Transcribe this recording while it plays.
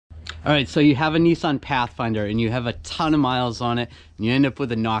All right, so you have a Nissan Pathfinder and you have a ton of miles on it, and you end up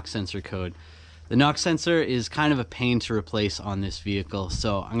with a knock sensor code. The knock sensor is kind of a pain to replace on this vehicle,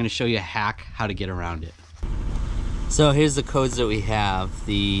 so I'm going to show you a hack how to get around it. So here's the codes that we have,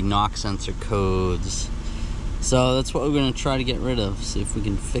 the knock sensor codes. So that's what we're going to try to get rid of, see if we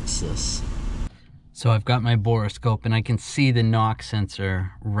can fix this. So I've got my borescope and I can see the knock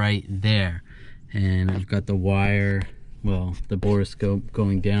sensor right there. And I've got the wire, well, the borescope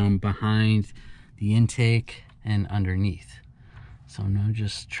going down behind the intake and underneath. So I'm now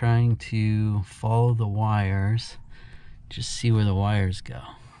just trying to follow the wires, just see where the wires go.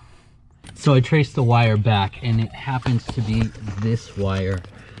 So I traced the wire back and it happens to be this wire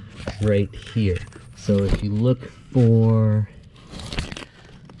right here. So if you look for,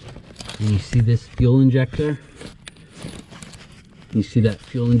 and you see this fuel injector, you see that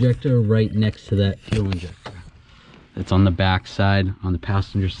fuel injector right next to that fuel injector. It's on the back side, on the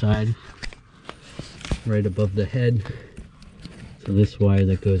passenger side, right above the head. So this wire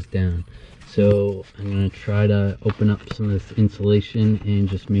that goes down. So I'm going to try to open up some of this insulation and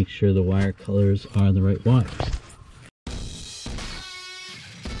just make sure the wire colors are the right wires.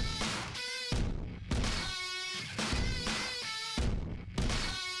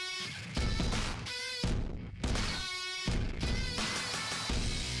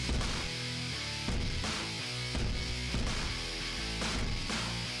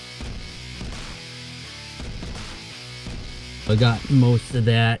 I got most of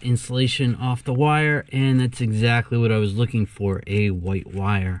that insulation off the wire, and that's exactly what I was looking for, a white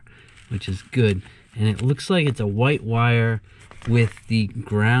wire, which is good. And it looks like it's a white wire with the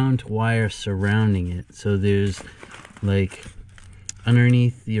ground wire surrounding it. So there's like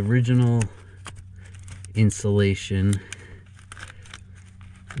underneath the original insulation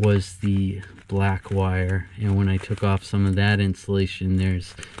was the black wire, and when I took off some of that insulation,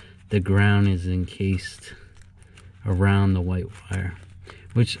 there's the ground is encased around the white wire,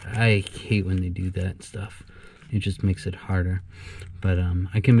 which I hate when they do that stuff. It just makes it harder. But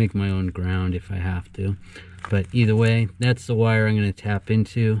I can make my own ground if I have to. But either way, that's the wire I'm going to tap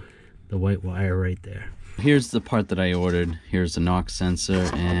into, the white wire right there. Here's the part that I ordered. Here's the knock sensor,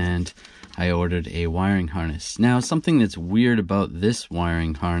 and I ordered a wiring harness. Now, something that's weird about this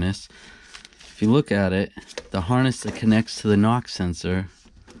wiring harness, if you look at it, the harness that connects to the knock sensor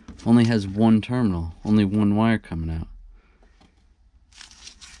only has one terminal, only one wire coming out.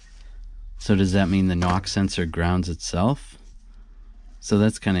 So does that mean the knock sensor grounds itself? So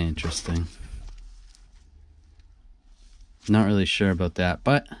that's kind of interesting. Not really sure about that,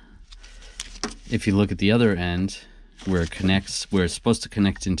 but if you look at the other end where it connects, where it's supposed to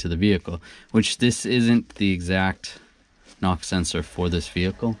connect into the vehicle, which this isn't the exact knock sensor for this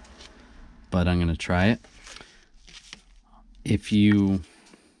vehicle, but I'm going to try it. If you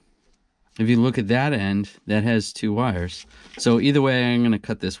look at that end, that has two wires. So either way, I'm going to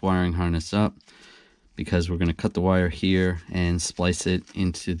cut this wiring harness up, because we're going to cut the wire here and splice it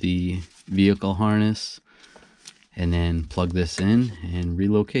into the vehicle harness, and then plug this in and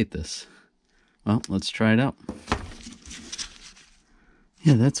relocate this. Well, let's try it out.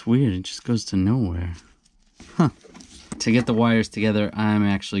 Yeah, that's weird. It just goes to nowhere. Huh. To get the wires together, I'm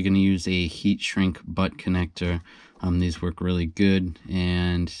actually going to use a heat shrink butt connector. These work really good,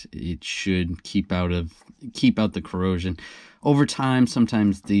 and it should keep out the corrosion. Over time,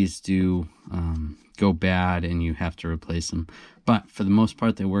 sometimes these do go bad and you have to replace them, but for the most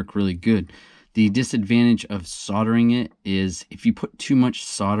part they work really good. The disadvantage of soldering it is if you put too much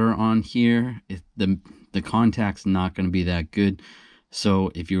solder on here, the contact's not going to be that good.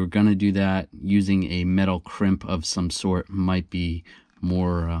 So if you were going to do that, using a metal crimp of some sort might be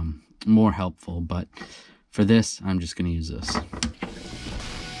more helpful, but for this, I'm just going to use this.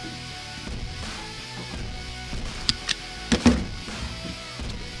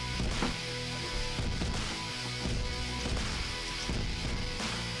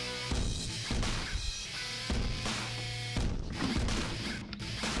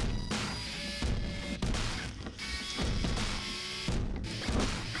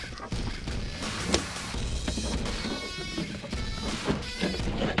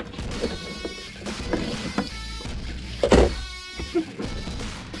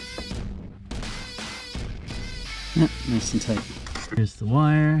 Yep, nice and tight. Here's the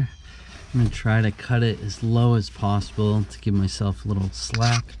wire. I'm going to try to cut it as low as possible to give myself a little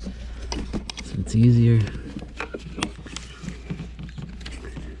slack so it's easier.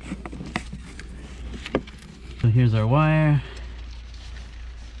 So here's our wire.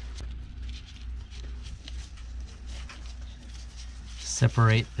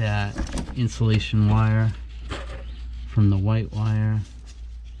 Separate that insulation wire from the white wire.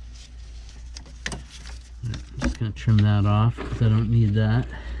 gonna trim that off because I don't need that.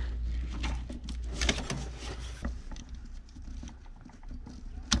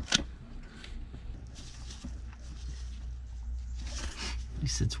 At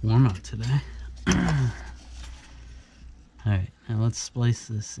least it's warm out today. Alright, now let's splice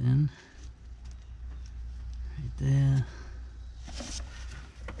this in. Right there.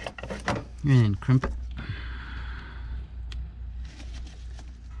 And crimp it.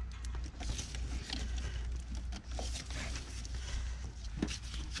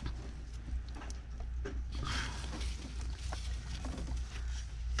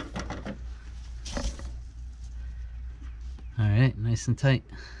 Alright, nice and tight.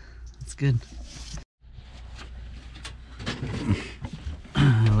 That's good.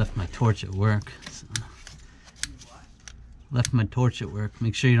 I left my torch at work. So. Left my torch at work.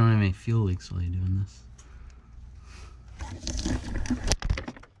 Make sure you don't have any fuel leaks while you're doing this.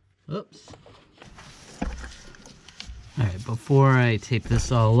 Oops. Alright, before I tape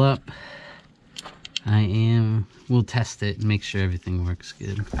this all up, we'll test it and make sure everything works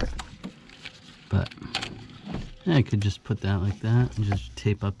good. But I could just put that like that and just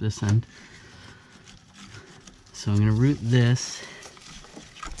tape up this end. So I'm going to root this.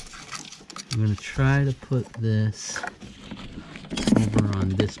 I'm going to try to put this over on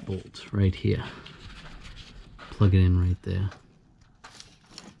this bolt right here. Plug it in right there.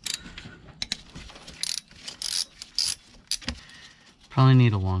 Probably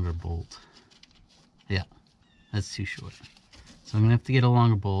need a longer bolt. Yeah, that's too short. So I'm going to have to get a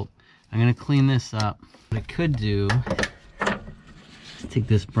longer bolt. I'm going to clean this up. What I could do is take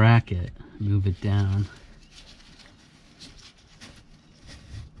this bracket, move it down.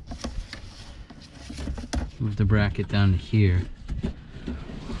 Move the bracket down to here.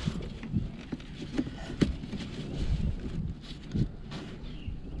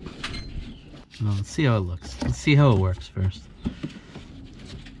 Well, let's see how it looks. Let's see how it works first.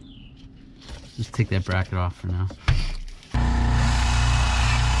 Just take that bracket off for now.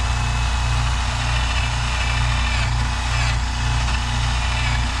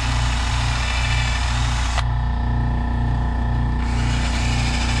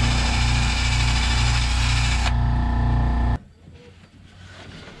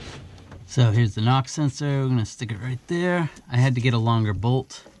 So here's the knock sensor. We're gonna stick it right there. I had to get a longer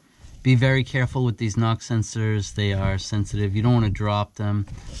bolt. Be very careful with these knock sensors. They are sensitive. You don't want to drop them.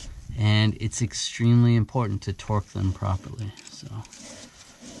 And it's extremely important to torque them properly. So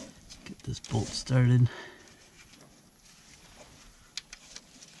get this bolt started.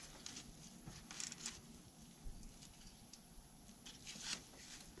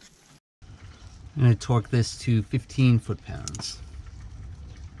 I'm going to torque this to 15 foot-pounds.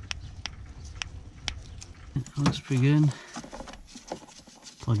 That looks pretty good.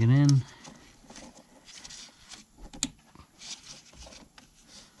 Plug it in.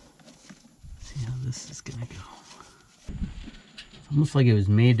 See how this is gonna go. It's almost like it was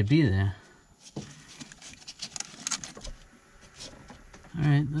made to be there.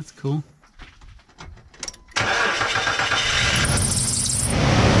 Alright, that's cool.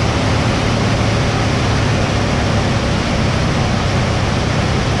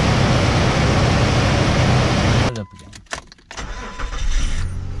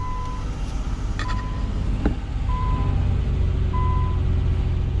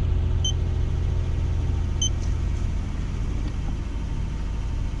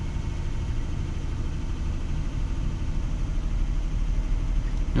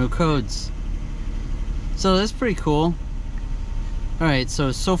 No codes. So that's pretty cool. Alright,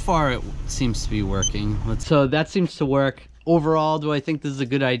 so far it seems to be working. So that seems to work. Overall, do I think this is a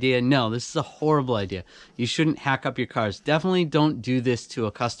good idea? No, this is a horrible idea. You shouldn't hack up your cars. Definitely don't do this to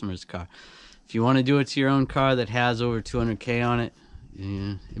a customer's car. If you want to do it to your own car that has over 200K on it,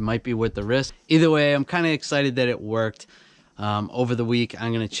 it might be worth the risk. Either way, I'm kind of excited that it worked. Over the week,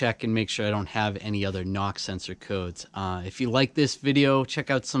 I'm going to check and make sure I don't have any other knock sensor codes. If you like this video, check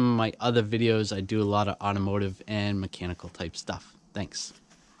out some of my other videos. I do a lot of automotive and mechanical type stuff. Thanks.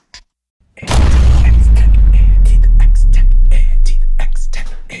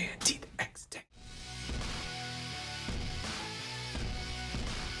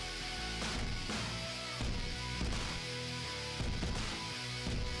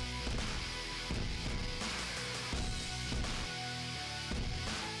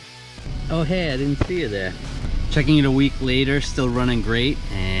 Oh hey, I didn't see you there. Checking it a week later, still running great,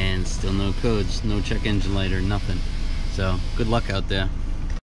 and still no codes, no check engine light or nothing. So good luck out there.